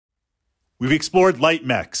We've explored light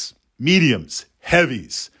mechs, mediums,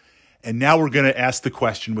 heavies, and now we're going to ask the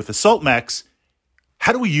question with assault mechs,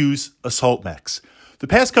 how do we use assault mechs? The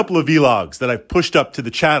past couple of vlogs that I've pushed up to the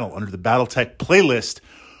channel under the Battletech playlist,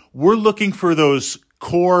 we're looking for those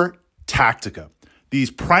core tactica, these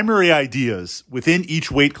primary ideas within each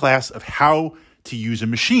weight class of how to use a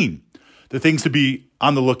machine, the things to be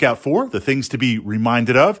on the lookout for, the things to be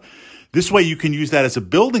reminded of. This way you can use that as a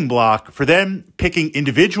building block for them picking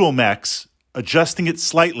individual mechs, adjusting it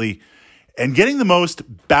slightly, and getting the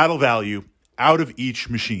most battle value out of each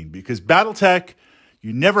machine. Because Battletech,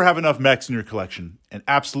 you never have enough mechs in your collection, and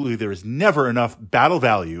absolutely there is never enough battle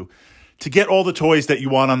value to get all the toys that you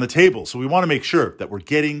want on the table. So we want to make sure that we're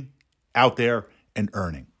getting out there and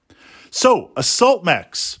earning. So, assault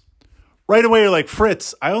mechs. Right away, you're like,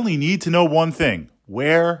 Fritz, I only need to know one thing,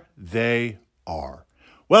 where they are.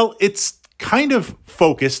 Well, it's kind of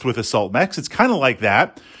focused with assault mechs. It's kind of like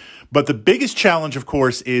that. But the biggest challenge, of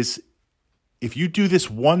course, is if you do this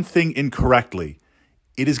one thing incorrectly,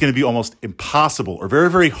 it is going to be almost impossible or very,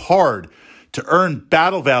 very hard to earn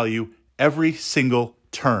battle value every single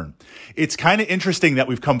turn. It's kind of interesting that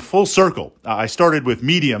we've come full circle. I started with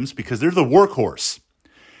mediums because they're the workhorse.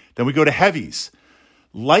 Then we go to heavies.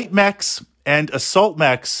 Light mechs and assault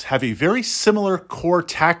mechs have a very similar core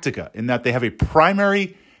tactica in that they have a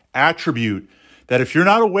primary attribute that if you're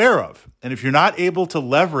not aware of, and if you're not able to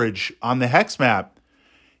leverage on the hex map,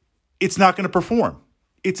 it's not going to perform.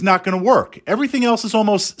 It's not going to work. Everything else is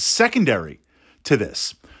almost secondary to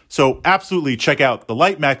this. So absolutely check out the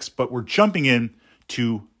light mechs, but we're jumping in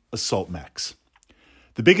to assault mechs.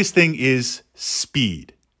 The biggest thing is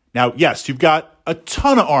speed. Now, yes, you've got a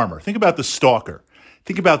ton of armor. Think about the Stalker.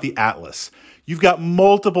 Think about the Atlas. You've got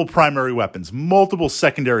multiple primary weapons, multiple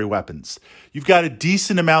secondary weapons. You've got a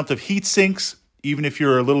decent amount of heat sinks. Even if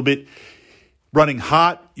you're a little bit running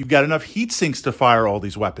hot, you've got enough heat sinks to fire all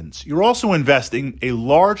these weapons. You're also investing a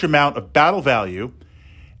large amount of battle value,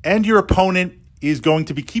 and your opponent is going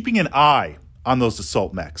to be keeping an eye on those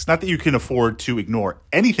assault mechs. Not that you can afford to ignore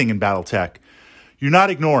anything in Battletech. You're not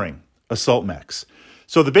ignoring assault mechs.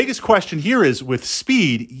 So the biggest question here is with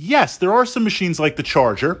speed, yes, there are some machines like the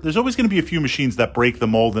Charger. There's always going to be a few machines that break the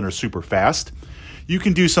mold and are super fast. You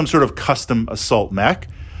can do some sort of custom assault mech,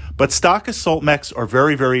 but stock assault mechs are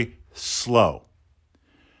very, very slow.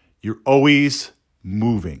 You're always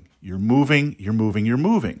moving. You're moving, you're moving, you're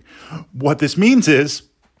moving. What this means is,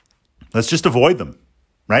 let's just avoid them,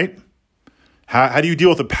 right? How do you deal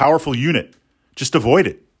with a powerful unit? Just avoid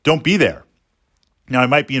it. Don't be there. Now, I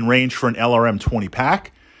might be in range for an LRM 20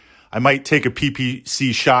 pack. I might take a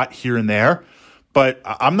PPC shot here and there, but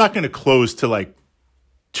I'm not going to close to like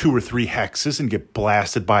 2 or 3 hexes and get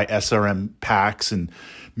blasted by SRM packs and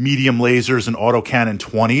medium lasers and autocannon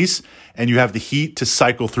 20s, and you have the heat to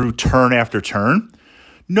cycle through turn after turn.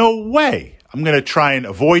 No way. I'm going to try and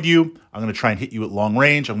avoid you. I'm going to try and hit you at long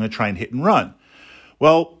range. I'm going to try and hit and run.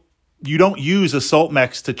 Well, you don't use assault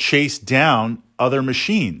mechs to chase down other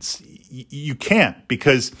machines. You can't,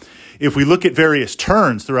 because if we look at various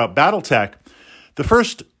turns throughout Battletech, the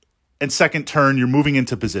first and second turn, you're moving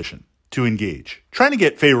into position to engage, trying to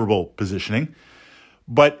get favorable positioning.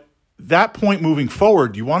 But that point moving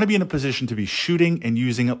forward, you want to be in a position to be shooting and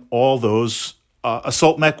using all those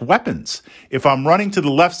assault mech weapons. If I'm running to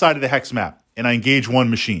the left side of the hex map and I engage one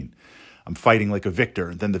machine, I'm fighting like a Victor.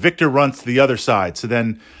 And then the Victor runs to the other side. So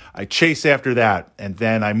then I chase after that. And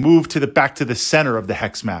then I move to the back to the center of the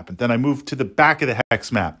hex map. And then I move to the back of the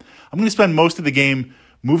hex map. I'm going to spend most of the game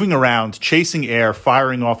moving around, chasing air,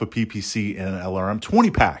 firing off a PPC and an LRM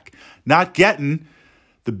 20 pack, not getting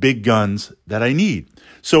the big guns that I need.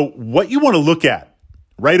 So what you want to look at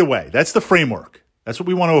right away, that's the framework. That's what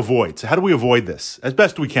we want to avoid. So how do we avoid this? As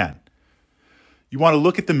best we can. You want to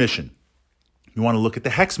look at the mission. You want to look at the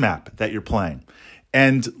hex map that you're playing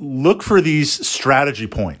and look for these strategy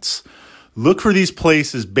points. Look for these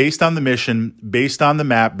places based on the mission, based on the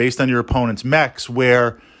map, based on your opponent's mechs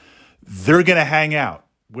where they're going to hang out,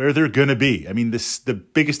 where they're going to be. I mean, the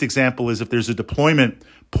biggest example is if there's a deployment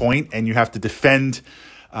point and you have to defend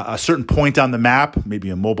a certain point on the map, maybe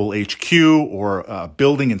a mobile HQ or a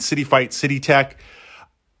building in City Fight, City Tech,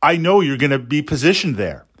 I know you're going to be positioned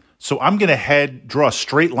there. So I'm going to draw a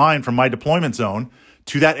straight line from my deployment zone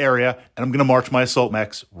to that area, and I'm going to march my assault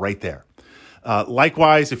mechs right there.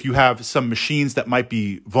 Likewise, if you have some machines that might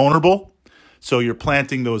be vulnerable, so you're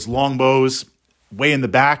planting those longbows way in the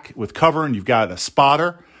back with cover and you've got a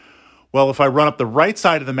spotter, well, if I run up the right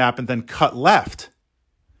side of the map and then cut left,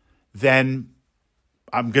 then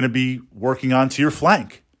I'm going to be working onto your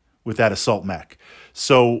flank with that assault mech.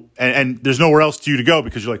 So, and there's nowhere else for you to go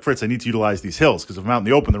because you're like, Fritz, I need to utilize these hills because if I'm out in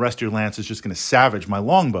the open, the rest of your lance is just going to savage my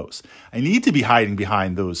longbows. I need to be hiding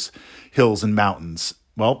behind those hills and mountains.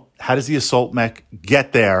 Well, how does the assault mech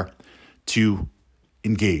get there to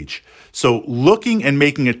engage? So looking and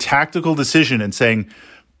making a tactical decision and saying,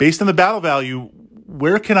 based on the battle value,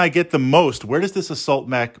 where can I get the most? Where does this assault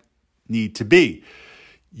mech need to be?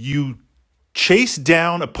 You chase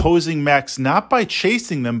down opposing mechs, not by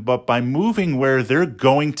chasing them, but by moving where they're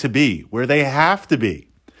going to be, where they have to be.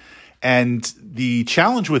 And the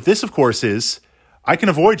challenge with this, of course, is I can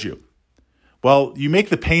avoid you. Well, you make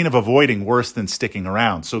the pain of avoiding worse than sticking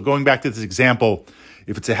around. So going back to this example,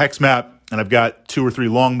 if it's a hex map and I've got 2 or 3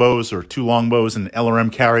 longbows or 2 longbows and an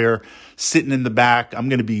LRM carrier sitting in the back, I'm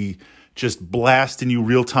going to be just blasting you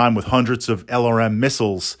real time with hundreds of LRM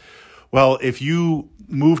missiles. Well, if you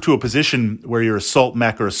move to a position where your assault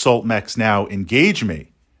mech or assault mechs now engage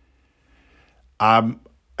me,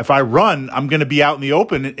 if I run, I'm going to be out in the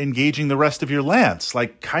open engaging the rest of your lance.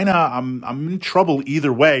 Like I'm in trouble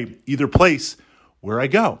either way, either place where I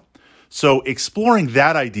go. So exploring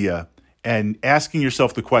that idea and asking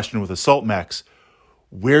yourself the question with assault mechs,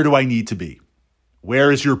 where do I need to be?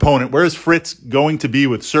 Where is your opponent? Where is Fritz going to be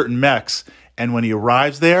with certain mechs? And when he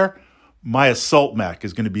arrives there, my assault mech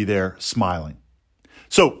is going to be there smiling.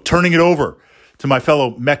 So turning it over to my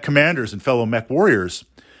fellow mech commanders and fellow mech warriors,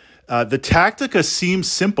 the tactica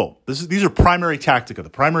seems simple. These are primary tactica. The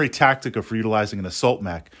primary tactica for utilizing an assault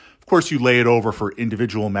mech. Of course, you lay it over for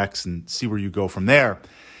individual mechs and see where you go from there.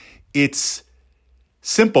 It's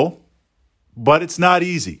simple, but it's not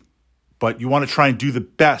easy. But you want to try and do the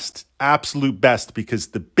best, absolute best, because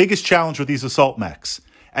the biggest challenge with these assault mechs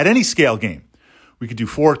at any scale game, we could do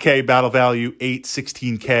 4K battle value, 8,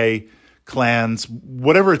 16K, clans,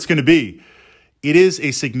 whatever it's going to be. It is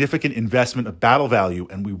a significant investment of battle value,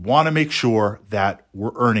 and we want to make sure that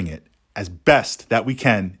we're earning it as best that we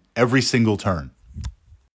can every single turn.